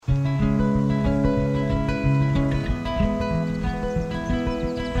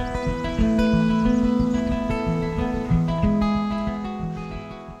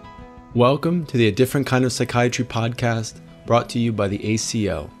Welcome to the A Different Kind of Psychiatry podcast, brought to you by the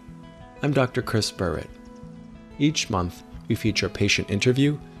ACO. I'm Dr. Chris Burritt. Each month, we feature a patient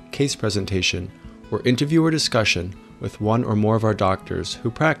interview, case presentation, or interview or discussion with one or more of our doctors who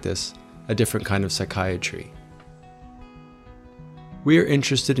practice a different kind of psychiatry. We are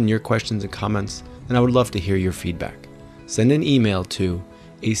interested in your questions and comments, and I would love to hear your feedback. Send an email to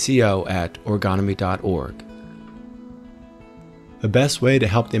aco@orgonomy.org. The best way to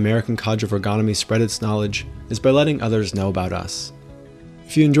help the American College of Ergonomy spread its knowledge is by letting others know about us.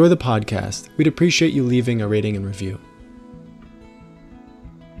 If you enjoy the podcast, we'd appreciate you leaving a rating and review.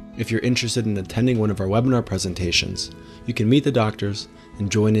 If you're interested in attending one of our webinar presentations, you can meet the doctors and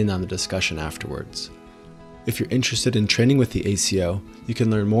join in on the discussion afterwards. If you're interested in training with the ACO, you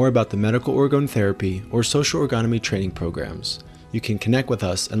can learn more about the medical orgone therapy or social ergonomy training programs. You can connect with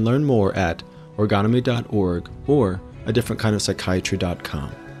us and learn more at orgonomy.org or adifferentkindofpsychiatry.com.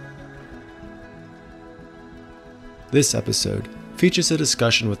 This episode features a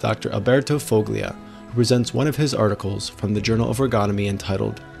discussion with Dr. Alberto Foglia, who presents one of his articles from the Journal of Ergonomy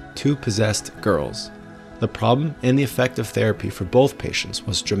entitled Two Possessed Girls. The problem and the effect of therapy for both patients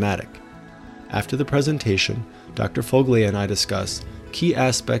was dramatic. After the presentation, Dr. Foglia and I discuss key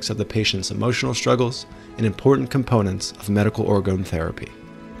aspects of the patient's emotional struggles and important components of medical orgone therapy.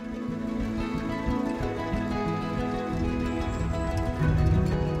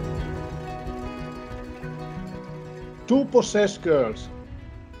 Two possessed girls.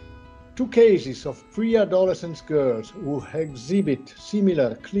 Two cases of pre-adolescent girls who exhibit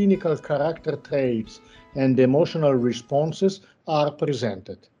similar clinical character traits and emotional responses are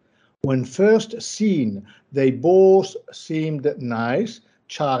presented. When first seen, they both seemed nice,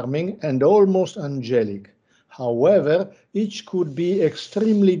 charming, and almost angelic. However, each could be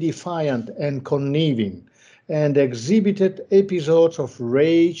extremely defiant and conniving, and exhibited episodes of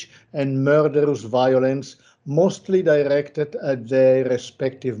rage and murderous violence, mostly directed at their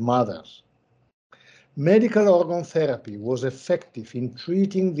respective mothers. Medical orgone therapy was effective in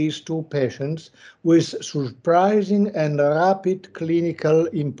treating these two patients with surprising and rapid clinical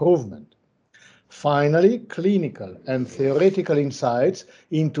improvement. Finally, clinical and theoretical insights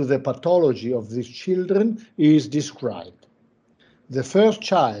into the pathology of these children is described. The first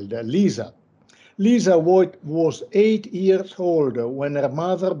child, Lisa. Lisa was 8 years old when her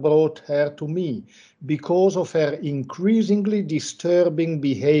mother brought her to me because of her increasingly disturbing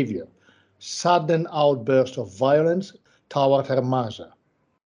behavior, sudden outbursts of violence toward her mother.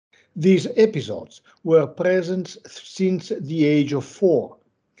 These episodes were present since the age of 4.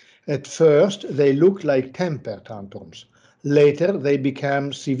 At first, they looked like temper tantrums. Later, they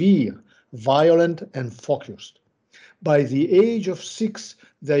became severe, violent, and focused. By the age of 6,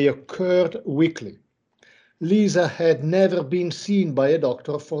 they occurred weekly. Lisa had never been seen by a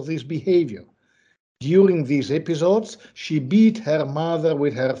doctor for this behavior. During these episodes, she beat her mother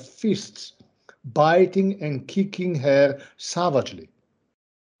with her fists, biting and kicking her savagely.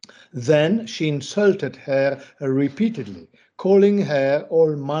 Then she insulted her repeatedly, calling her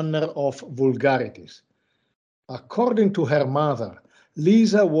all manner of vulgarities. According to her mother,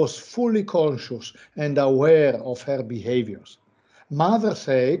 Lisa was fully conscious and aware of her behaviors. Mother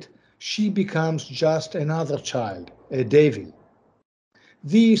said she becomes just another child, a devil.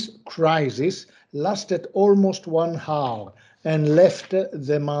 These crises lasted almost 1 hour and left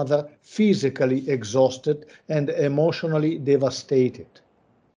the mother physically exhausted and emotionally devastated.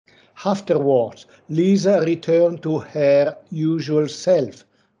 Afterwards, Lisa returned to her usual self,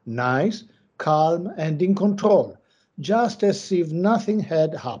 nice, calm, and in control, just as if nothing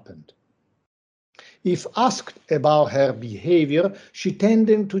had happened. If asked about her behavior, she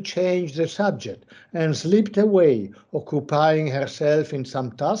tended to change the subject and slipped away, occupying herself in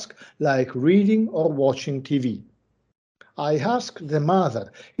some task like reading or watching TV. I asked the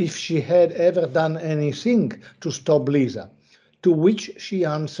mother if she had ever done anything to stop Lisa, to which she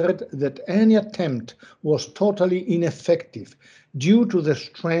answered that any attempt was totally ineffective due to the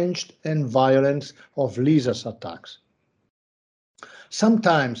strength and violence of Lisa's attacks.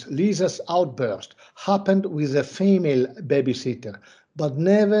 Sometimes Lisa's outburst happened with a female babysitter, but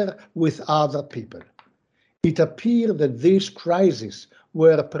never with other people. It appeared that these crises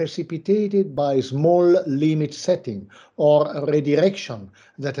were precipitated by small limit setting or redirection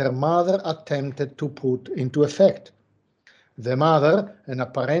that her mother attempted to put into effect. The mother, an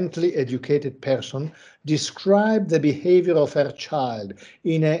apparently educated person, described the behavior of her child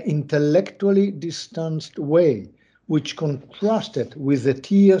in an intellectually distanced way, which contrasted with the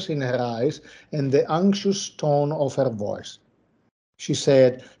tears in her eyes and the anxious tone of her voice. She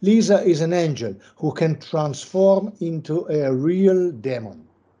said, "Lisa is an angel who can transform into a real demon."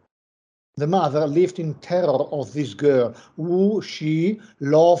 The mother lived in terror of this girl, who she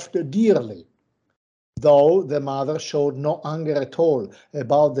loved dearly, though the mother showed no anger at all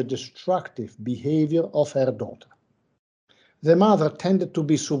about the destructive behavior of her daughter. The mother tended to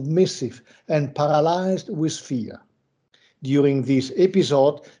be submissive and paralyzed with fear. During this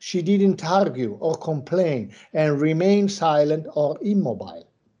episode, she didn't argue or complain and remained silent or immobile.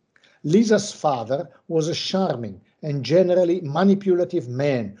 Lisa's father was a charming and generally manipulative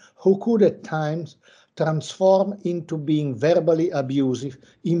man who could at times transform into being verbally abusive,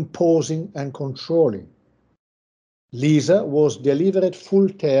 imposing, and controlling. Lisa was delivered full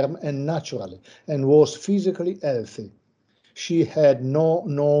term and naturally and was physically healthy. She had no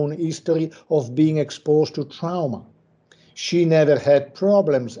known history of being exposed to trauma. She never had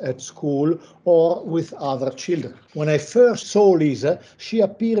problems at school or with other children. When I first saw Lisa, she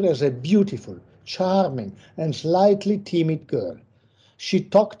appeared as a beautiful, charming, and slightly timid girl. She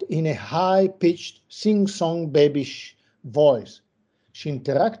talked in a high-pitched, sing-song babyish voice. She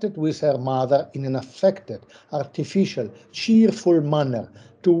interacted with her mother in an affected, artificial, cheerful manner,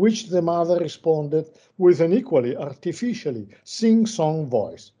 to which the mother responded with an equally artificially sing-song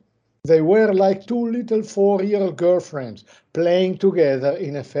voice. They were like two little 4-year-old girlfriends playing together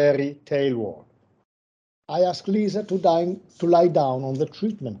in a fairy tale world. I asked Lisa to lie down on the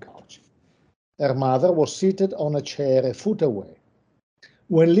treatment couch. Her mother was seated on a chair a foot away.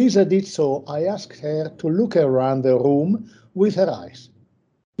 When Lisa did so, I asked her to look around the room with her eyes.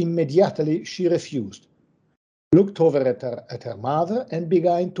 Immediately she refused, looked over at her mother, and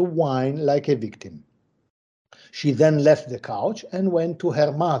began to whine like a victim. She then left the couch and went to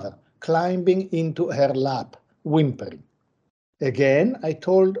her mother, climbing into her lap, whimpering. Again, I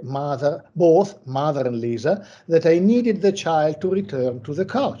told both mother and Lisa, that I needed the child to return to the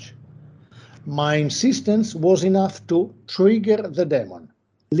couch. My insistence was enough to trigger the demon.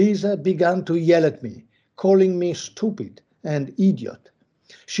 Lisa began to yell at me, calling me stupid and idiot.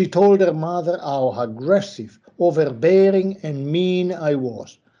 She told her mother how aggressive, overbearing, and mean I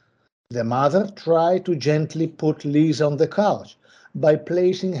was. The mother tried to gently put Lisa on the couch by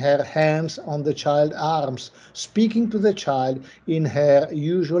placing her hands on the child's arms, speaking to the child in her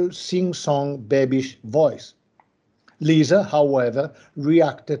usual sing-song babyish voice. Lisa, however,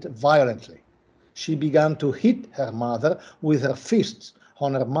 reacted violently. She began to hit her mother with her fists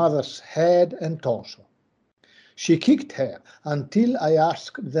on her mother's head and torso. She kicked her until I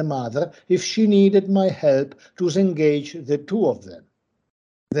asked the mother if she needed my help to engage the two of them.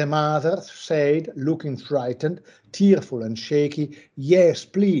 The mother said, looking frightened, tearful and shaky, "Yes,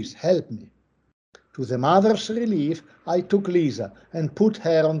 please, help me." To the mother's relief, I took Lisa and put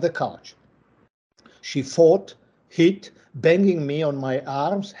her on the couch. She fought, hit, banging me on my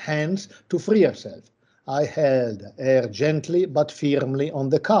arms, hands to free herself. I held her gently but firmly on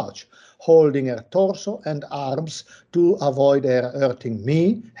the couch, holding her torso and arms to avoid her hurting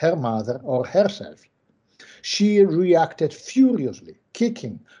me, her mother, or herself. She reacted furiously,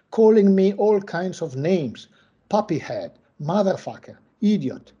 kicking, calling me all kinds of names, puppyhead, motherfucker,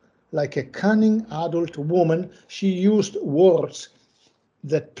 idiot. Like a cunning adult woman, she used words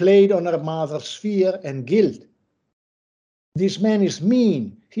that played on her mother's fear and guilt. "This man is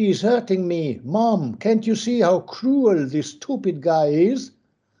mean. He is hurting me. Mom, can't you see how cruel this stupid guy is?"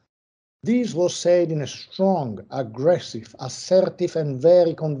 This was said in a strong, aggressive, assertive, and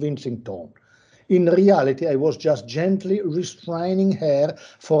very convincing tone. In reality, I was just gently restraining her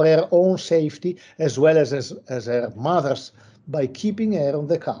for her own safety as well as her mother's by keeping her on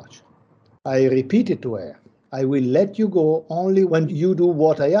the couch. I repeated to her, "I will let you go only when you do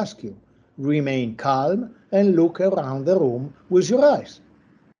what I ask you. Remain calm and look around the room with your eyes."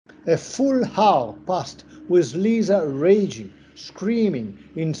 A full hour passed with Lisa raging, screaming,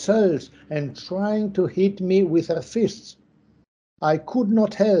 insults, and trying to hit me with her fists. I could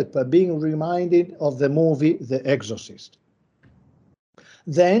not help being reminded of the movie The Exorcist.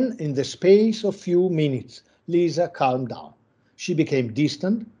 Then, in the space of few minutes, Lisa calmed down. She became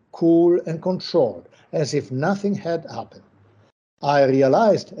distant, cool, and controlled, as if nothing had happened. I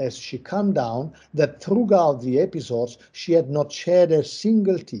realized as she calmed down that throughout the episodes she had not shed a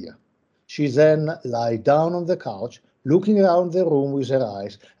single tear. She then lay down on the couch, looking around the room with her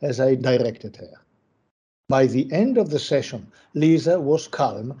eyes as I directed her. By the end of the session, Lisa was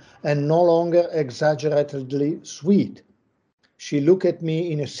calm and no longer exaggeratedly sweet. She looked at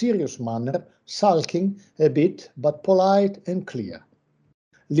me in a serious manner, sulking a bit, but polite and clear.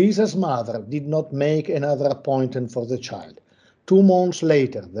 Lisa's mother did not make another appointment for the child. 2 months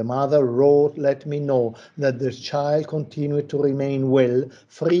later, the mother wrote let me know that the child continued to remain well,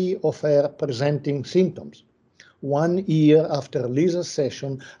 free of her presenting symptoms. 1 year after Lisa's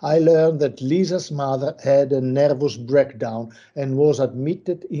session, I learned that Lisa's mother had a nervous breakdown and was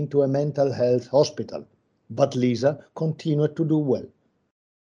admitted into a mental health hospital. But Lisa continued to do well.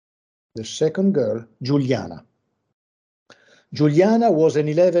 The second girl, Giuliana. Giuliana was an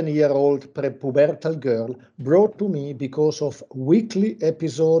 11-year-old prepubertal girl brought to me because of weekly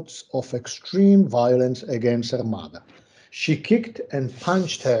episodes of extreme violence against her mother. She kicked and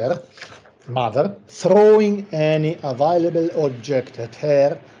punched her mother, throwing any available object at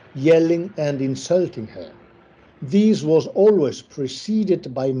her, yelling and insulting her. This was always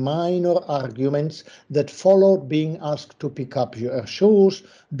preceded by minor arguments that followed being asked to pick up her shoes,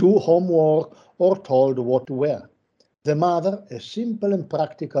 do homework, or told what to wear. The mother, a simple and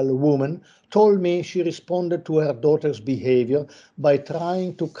practical woman, told me she responded to her daughter's behavior by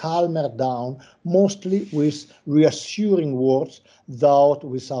trying to calm her down, mostly with reassuring words, though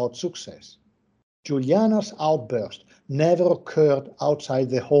without success. Giuliana's outburst never occurred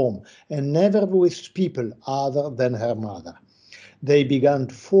outside the home and never with people other than her mother. They began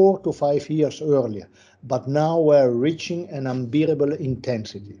 4 to 5 years earlier, but now were reaching an unbearable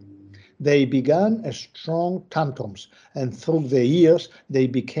intensity. They began as strong tantrums, and through the years they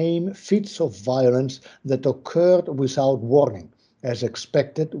became fits of violence that occurred without warning, as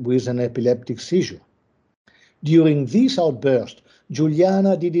expected with an epileptic seizure. During this outburst,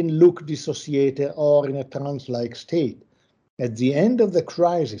 Giuliana didn't look dissociated or in a trance-like state. At the end of the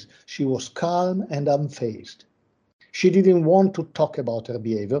crisis, she was calm and unfazed. She didn't want to talk about her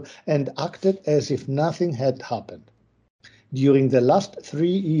behavior and acted as if nothing had happened. During the last 3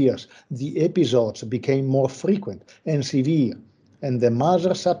 years, the episodes became more frequent and severe, and the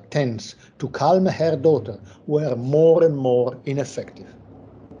mother's attempts to calm her daughter were more and more ineffective.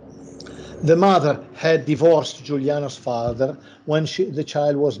 The mother had divorced Giuliana's father when the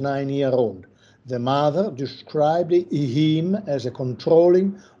child was 9 years old. The mother described him as a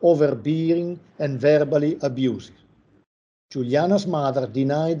controlling, overbearing, and verbally abusive. Giuliana's mother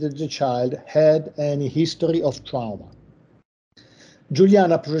denied that the child had any history of trauma.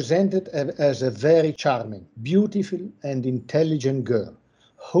 Giuliana presented as a very charming, beautiful, and intelligent girl,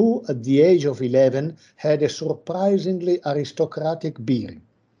 who at the age of 11 had a surprisingly aristocratic bearing.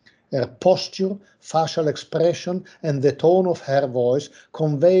 Her posture, facial expression, and the tone of her voice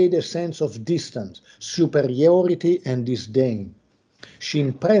conveyed a sense of distance, superiority, and disdain. She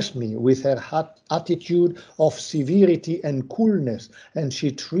impressed me with her attitude of severity and coolness, and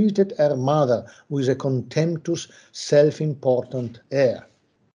she treated her mother with a contemptuous, self-important air.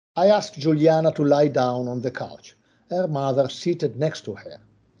 I asked Giuliana to lie down on the couch. Her mother seated next to her.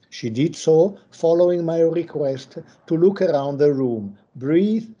 She did so, following my request to look around the room,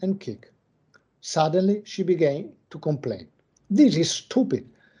 breathe and kick. Suddenly she began to complain. "This is stupid."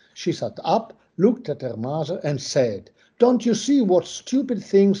 She sat up, looked at her mother and said, "Don't you see what stupid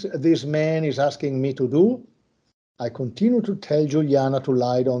things this man is asking me to do?" I continued to tell Giuliana to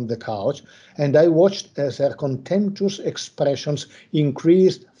lie on the couch, and I watched as her contemptuous expressions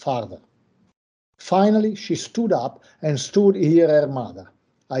increased further. Finally, she stood up and stood near her mother.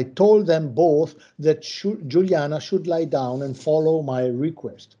 I told them both that Giuliana should lie down and follow my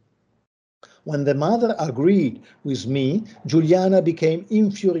request. When the mother agreed with me, Giuliana became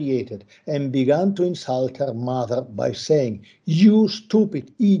infuriated and began to insult her mother by saying, "You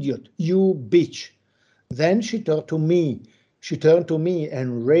stupid idiot, you bitch." Then she turned to me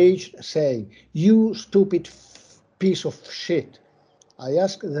and raged, saying, "You stupid piece of shit." I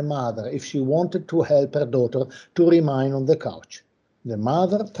asked the mother if she wanted to help her daughter to remain on the couch. The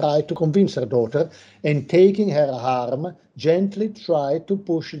mother tried to convince her daughter, and taking her arm, gently tried to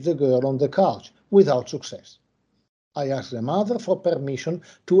push the girl on the couch, without success. I asked the mother for permission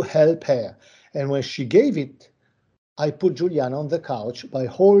to help her, and when she gave it, I put Giuliana on the couch by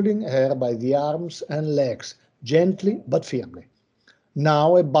holding her by the arms and legs, gently but firmly.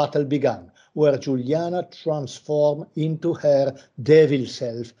 Now a battle began, where Giuliana transformed into her devil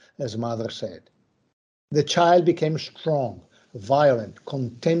self, as mother said. The child became strong, violent,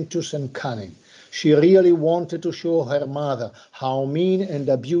 contemptuous, and cunning. She really wanted to show her mother how mean and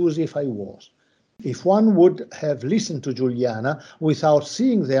abusive I was. If one would have listened to Giuliana without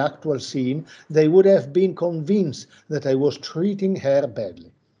seeing the actual scene, they would have been convinced that I was treating her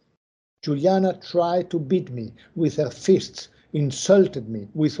badly. Giuliana tried to beat me with her fists, insulted me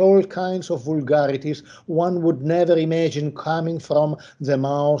with all kinds of vulgarities one would never imagine coming from the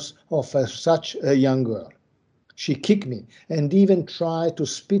mouth of such a young girl. She kicked me and even tried to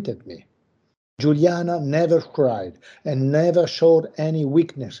spit at me. Giuliana never cried and never showed any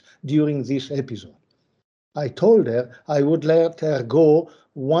weakness during this episode. I told her I would let her go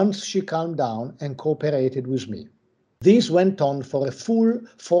once she calmed down and cooperated with me. This went on for a full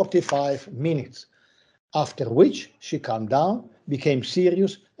 45 minutes, after which she calmed down, became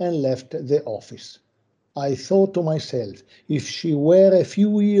serious, and left the office. I thought to myself, if she were a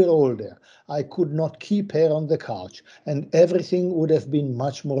few years older, I could not keep her on the couch, and everything would have been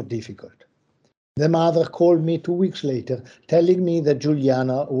much more difficult. The mother called me 2 weeks later, telling me that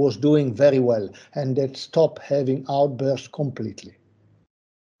Juliana was doing very well and had stopped having outbursts completely.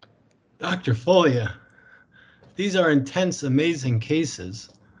 Dr. Foglia, these are intense, amazing cases.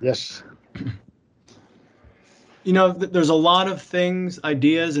 Yes. You know, there's a lot of things,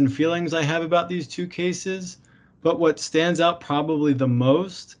 ideas, and feelings I have about these two cases, but what stands out probably the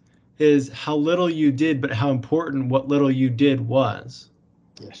most is how little you did, but how important what little you did was.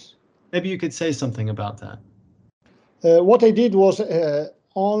 Yes. Maybe you could say something about that. What I did was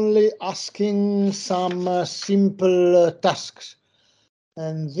only asking some simple tasks.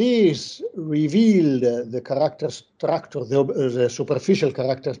 And these revealed the character structure, the superficial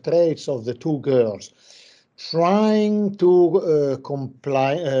character traits of the two girls, trying to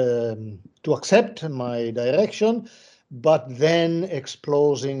to accept my direction, but then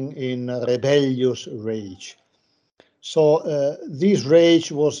exploding in rebellious rage. So this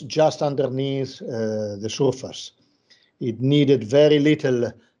rage was just underneath the surface. It needed very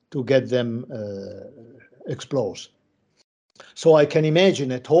little to get them explode. So I can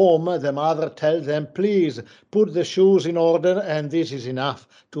imagine at home the mother tells them, please put the shoes in order, and this is enough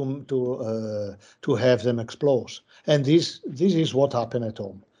to have them explode. And this is what happened at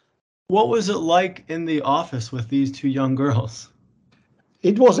home. What was it like in the office with these two young girls?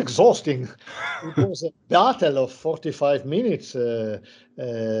 It was exhausting. It was a battle of 45 minutes,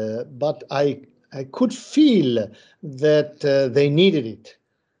 but I could feel that they needed it,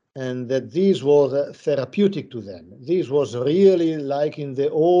 and that this was therapeutic to them. This was really like in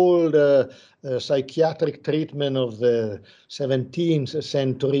the old psychiatric treatment of the 17th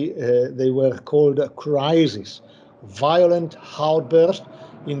century. They were called crises, violent outburst.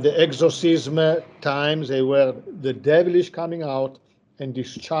 In the exorcism times, they were the devilish coming out and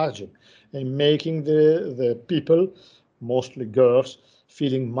discharging and making the people, mostly girls,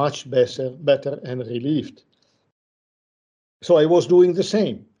 feeling much better and relieved. So I was doing the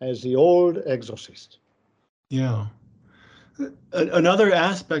same as the old exorcist. Yeah. Another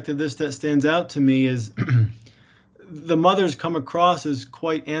aspect of this that stands out to me is the mothers come across as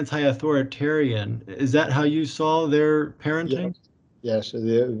quite anti-authoritarian. Is that how you saw their parenting? Yes,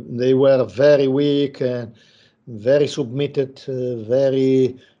 they were very weak and very submitted,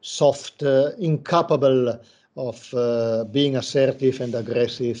 very soft, incapable of being assertive and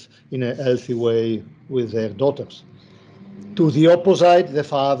aggressive in a healthy way with their daughters. To the opposite, the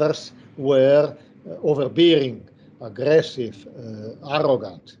fathers were overbearing, aggressive,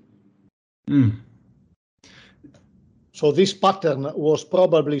 arrogant. Mm. So this pattern was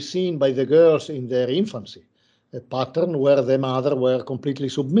probably seen by the girls in their infancy, a pattern where the mother were completely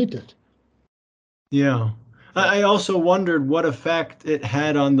submitted. Yeah. I also wondered what effect it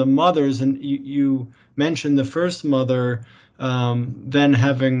had on the mothers. And you mentioned the first mother then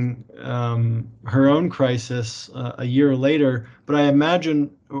having her own crisis a year later. But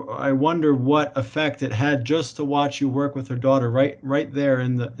I wonder what effect it had just to watch you work with her daughter right there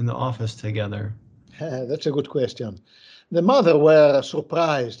in the office together. That's a good question. The mother were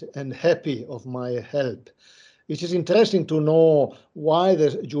surprised and happy of my help. It is interesting to know why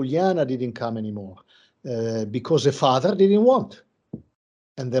the Juliana didn't come anymore. Because the father didn't want.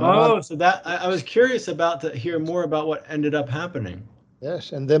 And the mother, Oh, so that I was curious about to hear more about what ended up happening.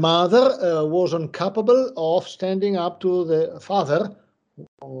 yes, and the mother was incapable of standing up to the father,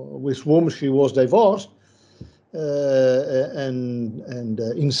 with whom she was divorced, and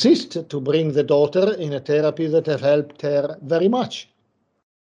insist to bring the daughter in a therapy that have helped her very much.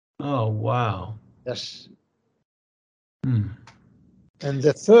 Oh, wow. Yes. Hmm. And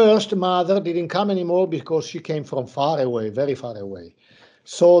the first mother didn't come anymore because she came from far away, very far away.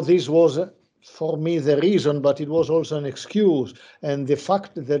 So this was for me the reason, but it was also an excuse. And the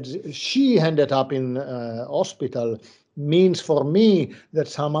fact that she ended up in hospital means for me that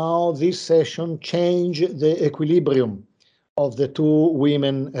somehow this session changed the equilibrium of the two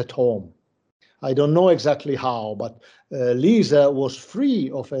women at home. I don't know exactly how, but Lisa was free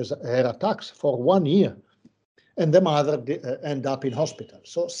of her attacks for 1 year, and the mother end up in hospital.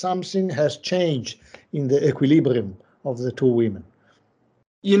 So something has changed in the equilibrium of the two women.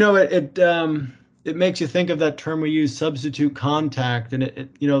 You know, it makes you think of that term we use, substitute contact, and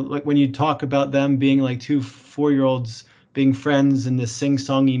like when you talk about them being like two 4-year-olds being friends in this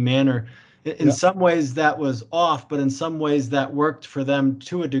sing-songy manner. In Yeah. some ways that was off, but in some ways that worked for them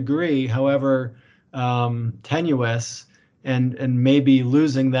to a degree. However, tenuous, and maybe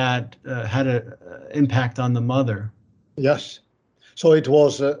losing that had an impact on the mother. Yes. So it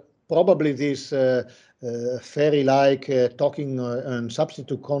was probably this fairy-like talking and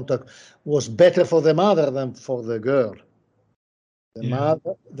substitute contact was better for the mother than for the girl.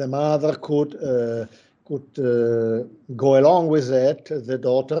 The mother could go along with that, the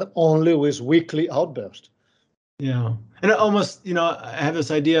daughter only with weekly outburst. Yeah. And almost, I have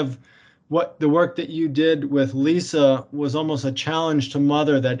this idea of what the work that you did with Lisa was almost a challenge to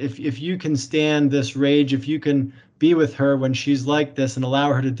mother, that if you can stand this rage, if you can be with her when she's like this and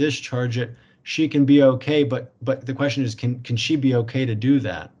allow her to discharge it, she can be okay. But the question is, can she be okay to do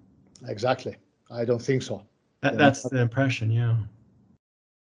that? Exactly. I don't think so. That's the impression, yeah.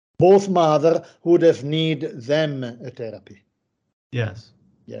 Both mother would have need them a therapy. Yes.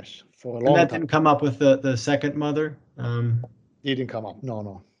 Yes, for a And long that time. didn't come up with the second mother? Didn't come up.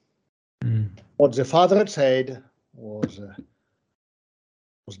 No. Mm. What the father had said was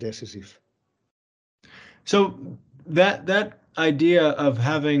decisive. So that idea of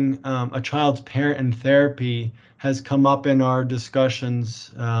having a child's parent in therapy has come up in our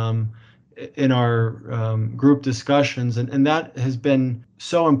discussions, in our group discussions, and that has been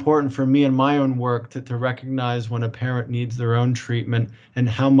so important for me in my own work to recognize when a parent needs their own treatment and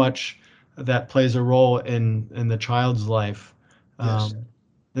how much that plays a role in the child's life. Yes.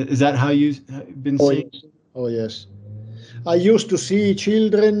 Is that how you've been seeing? Yes. Oh, yes. I used to see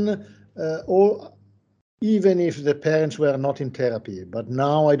children, or even if the parents were not in therapy, but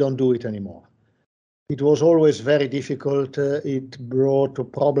now I don't do it anymore. It was always very difficult. It brought to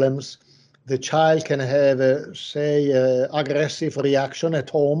problems. The child can have, aggressive reaction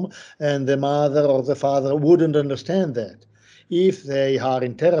at home, and the mother or the father wouldn't understand that. If they are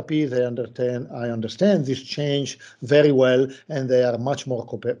in therapy, they understand. I understand this change very well, and they are much more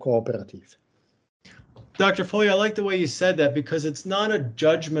cooperative. Dr. Foglia, I like the way you said that, because it's not a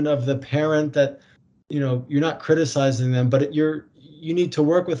judgment of the parent that, you're not criticizing them, but you need to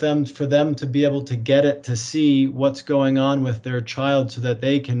work with them for them to be able to get it, to see what's going on with their child so that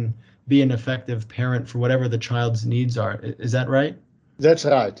they can be an effective parent for whatever the child's needs are. Is that right? That's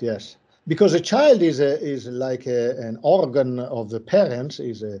right, yes. Because a child is like an organ of the parents,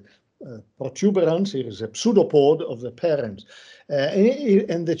 is a protuberance, is a pseudopod of the parents.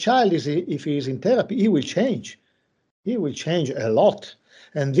 And the child, if he is in therapy, he will change. He will change a lot.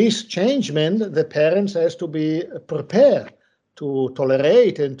 And this change meant the parents has to be prepared to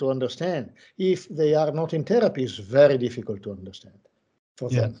tolerate and to understand. If they are not in therapy, it's very difficult to understand for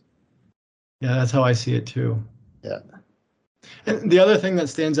them. Yeah, that's how I see it too. Yeah. And the other thing that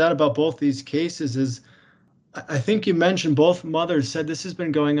stands out about both these cases is, I think you mentioned both mothers said this has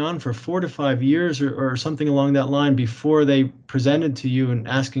been going on for 4 to 5 years or something along that line before they presented to you and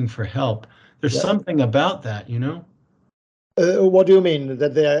asking for help. There's something about that, What do you mean?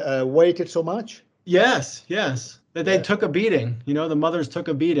 That they waited so much? Yes. That they took a beating. The mothers took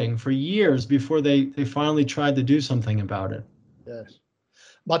a beating for years before they finally tried to do something about it. Yes.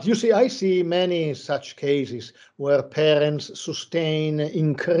 But you see, I see many such cases where parents sustain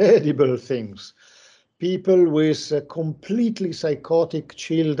incredible things. People with completely psychotic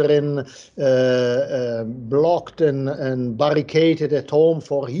children blocked and barricaded at home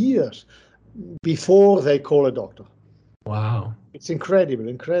for years before they call a doctor. Wow. It's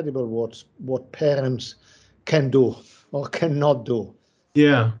incredible what parents can do or cannot do.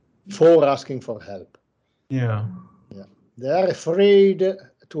 Yeah. For asking for help. Yeah. They are afraid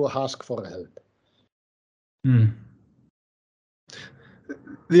to ask for help.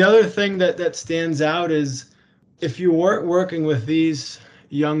 The other thing that stands out is, if you weren't working with these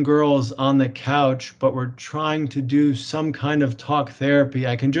young girls on the couch, but were trying to do some kind of talk therapy,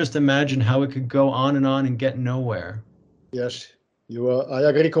 I can just imagine how it could go on and get nowhere. Yes, I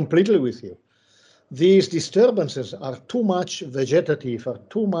agree completely with you. These disturbances are too much vegetative, are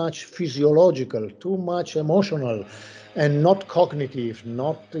too much physiological, too much emotional, and not cognitive,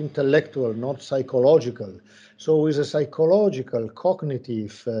 not intellectual, not psychological. So with a psychological,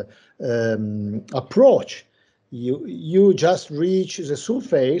 cognitive approach, you just reach the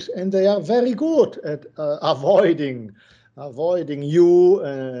surface, and they are very good at avoiding you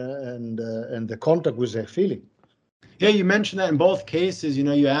and the contact with their feeling. Yeah, you mentioned that in both cases,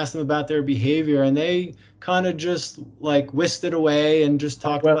 you asked them about their behavior and they kind of just like whisked it away and just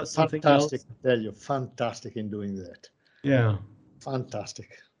talked about something fantastic, else. I tell you, fantastic in doing that. Yeah.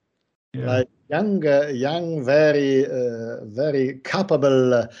 Fantastic. Yeah. Like young, very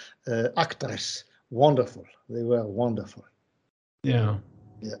capable actress. Wonderful. They were wonderful. Yeah.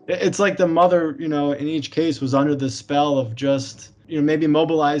 Yeah. It's like the mother, in each case was under the spell of just, maybe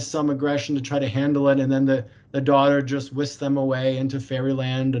mobilize some aggression to try to handle it, and then the daughter just whisked them away into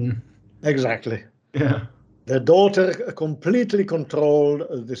fairyland. And Exactly. yeah. The daughter completely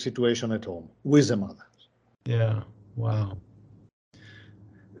controlled the situation at home with the mother. Yeah. Wow.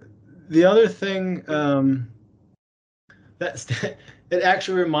 The other thing, that's it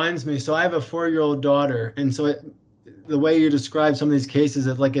actually reminds me. So I have a 4-year-old daughter, and so the way you describe some of these cases,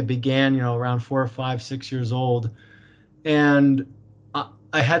 it began, around 4 or 5, 6 years old, and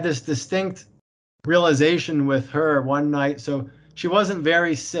I had this distinct realization with her one night. So she wasn't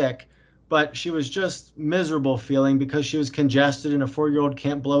very sick, but she was just miserable feeling because she was congested, and a 4-year-old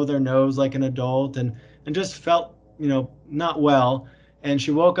can't blow their nose like an adult, and just felt, not well. And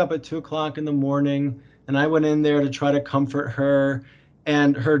she woke up at 2 o'clock in the morning, and I went in there to try to comfort her.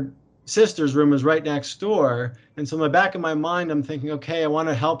 And her sister's room was right next door. And so in the back of my mind, I'm thinking, okay, I want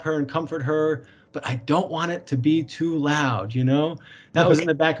to help her and comfort her, but I don't want it to be too loud, That was in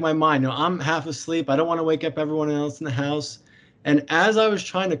the back of my mind. I'm half asleep. I don't want to wake up everyone else in the house. And as I was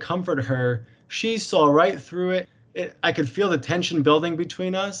trying to comfort her, she saw right through it. I could feel the tension building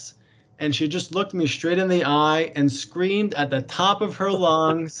between us. And she just looked me straight in the eye and screamed at the top of her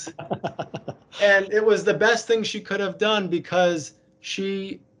lungs. And it was the best thing she could have done, because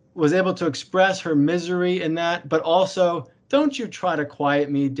she was able to express her misery in that, but also, don't you try to quiet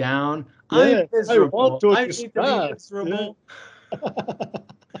me down. I'm Yeah, I want miserable. to I need to be start. miserable.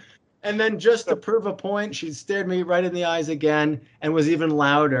 And then, just to prove a point, she stared me right in the eyes again and was even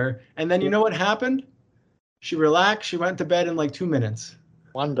louder. And then, you know what happened? She relaxed. She went to bed in like 2 minutes.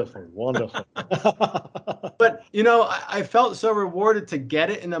 Wonderful, wonderful. But, I felt so rewarded to get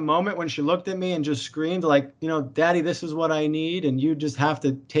it in the moment when she looked at me and just screamed like, Daddy, this is what I need, and you just have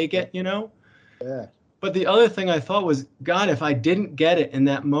to take it. Yeah. But the other thing I thought was, God, if I didn't get it in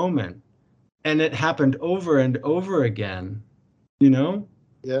that moment and it happened over and over again,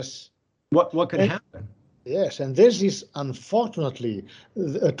 Yes. what could And happen? yes, and this is unfortunately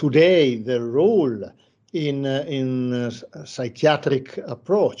today the role in psychiatric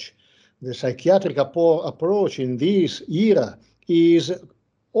approach. The psychiatric approach in this era is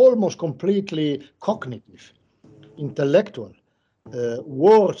almost completely cognitive, intellectual,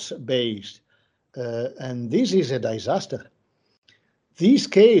 words based, and this is a disaster. These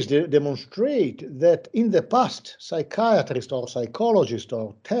cases demonstrate that in the past, psychiatrists or psychologists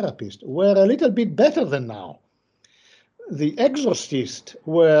or therapists were a little bit better than now. The exorcists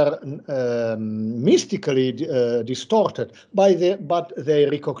were mystically distorted but they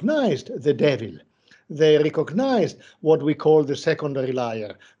recognized the devil. They recognized what we call the secondary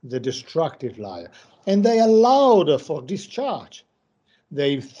liar, the destructive liar, and they allowed for discharge.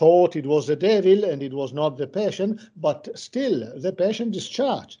 They thought it was the devil and it was not the patient, but still the patient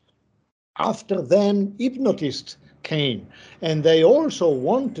discharged. After them, hypnotists came, and they also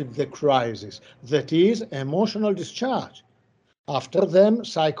wanted the crisis, that is, emotional discharge. After them,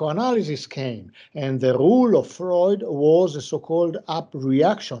 psychoanalysis came, and the rule of Freud was a so-called up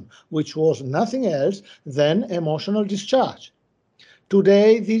reaction, which was nothing else than emotional discharge.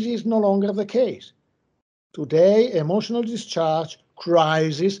 Today, this is no longer the case. Today, emotional discharge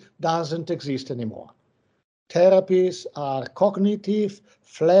crisis doesn't exist anymore. Therapies are cognitive,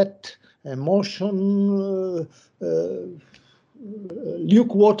 flat, emotion,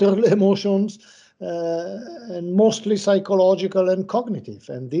 lukewater emotions, and mostly psychological and cognitive.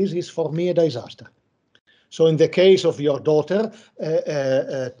 And this is for me a disaster. So in the case of your daughter,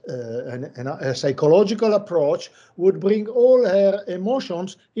 a psychological approach would bring all her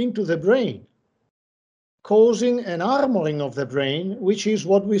emotions into the brain, causing an armoring of the brain, which is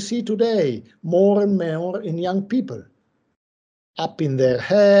what we see today more and more in young people. Up in their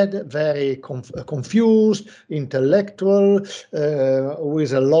head, very confused, intellectual,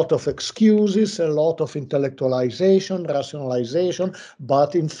 with a lot of excuses, a lot of intellectualization, rationalization,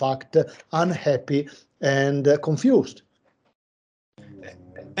 but in fact unhappy and confused.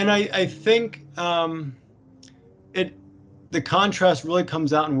 And I think the contrast really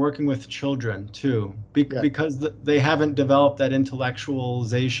comes out in working with children too, because they haven't developed that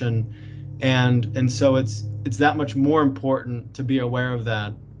intellectualization, and so it's that much more important to be aware of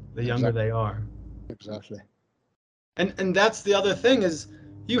that the younger they are. Exactly. And that's the other thing, is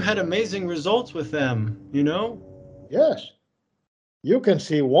you had amazing results with them, Yes. You can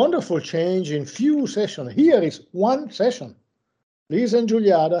see wonderful change in few sessions. Here is one session. Lisa and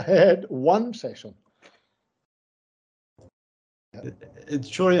Giuliana had one session. It's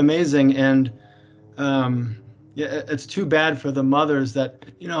truly amazing. And yeah, it's too bad for the mothers that,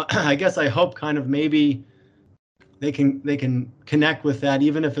 I guess I hope kind of maybe they can connect with that,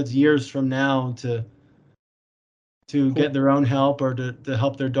 even if it's years from now, to to get their own help or to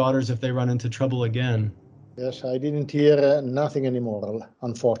help their daughters if they run into trouble again. Yes, I didn't hear nothing anymore,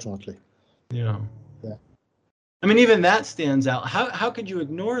 unfortunately. Yeah. Yeah. I mean, even that stands out. How could you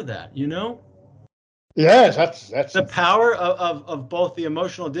ignore that, you know? Yes, that's The power of both the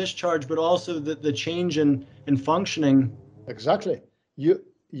emotional discharge, but also the change in functioning. exactly.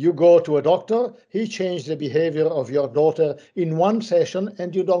 You go to a doctor, he changed the behavior of your daughter in one session,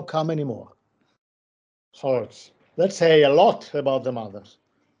 and you don't come anymore. So let's say a lot about the mothers.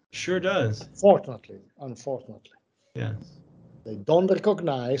 Sure does. Unfortunately. Yes. They don't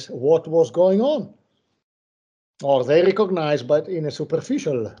recognize what was going on. Or they recognize, but in a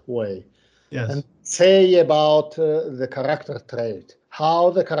superficial way. Yes. And say about the character trait,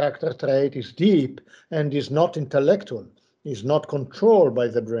 how the character trait is deep and is not intellectual, is not controlled by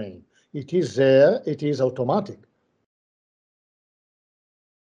the brain. It is there, it is automatic.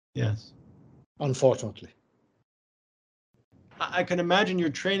 Yes. Unfortunately. I can imagine your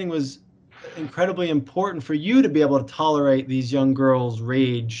training was incredibly important for you to be able to tolerate these young girls'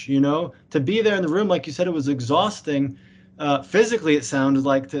 rage, you know, to be there in the room. Like you said, it was exhausting. Physically, it sounded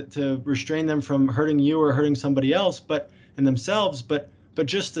like to restrain them from hurting you or hurting somebody else, but in themselves, but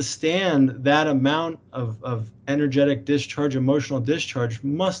just to stand that amount of energetic discharge, emotional discharge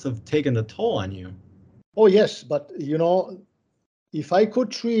must have taken a toll on you. Oh, yes, but you know, if I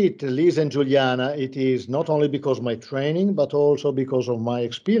could treat Liz and Juliana, it is not only because of my training, but also because of my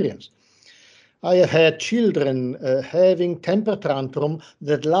experience. I have had children having temper tantrum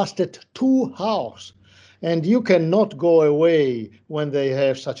that lasted 2 hours. And you cannot go away when they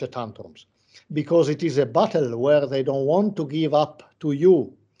have such a tantrums because it is a battle where they don't want to give up to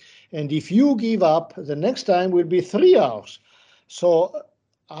you. And if you give up, the next time will be 3 hours. So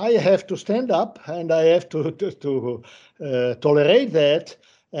I have to stand up and I have to tolerate that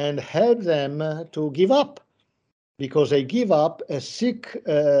and help them to give up because they give up a sick,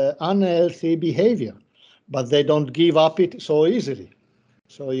 unhealthy behavior, but they don't give up it so easily.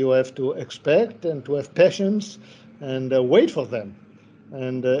 So you have to expect and to have patience and wait for them.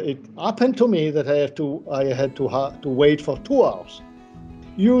 And it happened to me that I had to wait for 2 hours.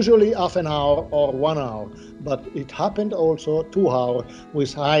 Usually half an hour or 1 hour, but it happened also 2 hours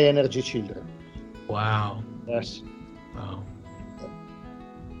with high energy children. Wow. Yes. Wow.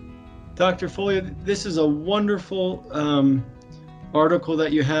 Dr. Foglia, this is a wonderful article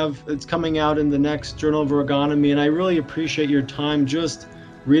that you have. It's coming out in the next Journal of Ergonomy, and I really appreciate your time just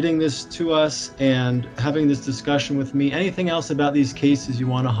reading this to us and having this discussion with me. Anything else about these cases you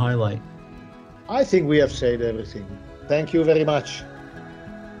want to highlight? I think we have said everything. Thank you very much.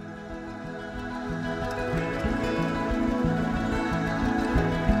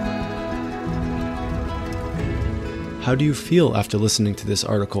 How do you feel after listening to this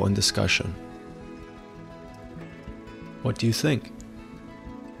article and discussion? What do you think?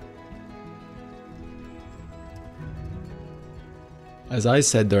 As I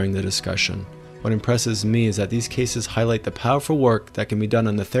said during the discussion, what impresses me is that these cases highlight the powerful work that can be done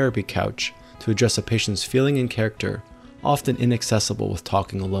on the therapy couch to address a patient's feeling and character, often inaccessible with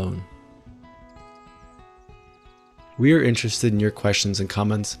talking alone. We are interested in your questions and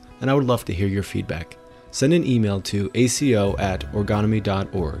comments, and I would love to hear your feedback. Send an email to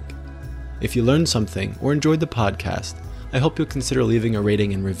aco@orgonomy.org. If you learned something or enjoyed the podcast, I hope you'll consider leaving a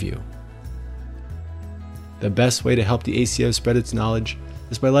rating and review. The best way to help the ACO spread its knowledge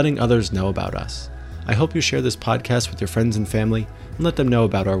is by letting others know about us. I hope you share this podcast with your friends and family and let them know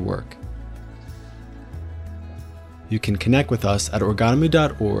about our work. You can connect with us at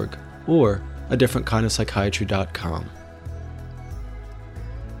orgonomy.org or adifferentkindofpsychiatry.com.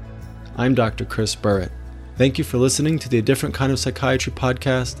 I'm Dr. Chris Burrett. Thank you for listening to the A Different Kind of Psychiatry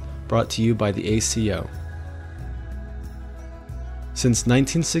podcast brought to you by the ACO. Since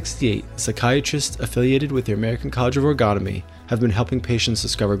 1968, psychiatrists affiliated with the American College of Ergonomy have been helping patients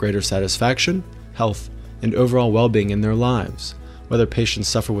discover greater satisfaction, health, and overall well-being in their lives. Whether patients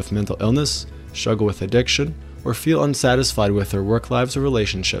suffer with mental illness, struggle with addiction, or feel unsatisfied with their work lives or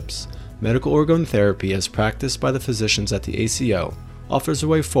relationships, medical orgone therapy as practiced by the physicians at the ACO offers a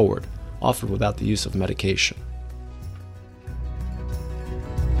way forward, offered without the use of medication.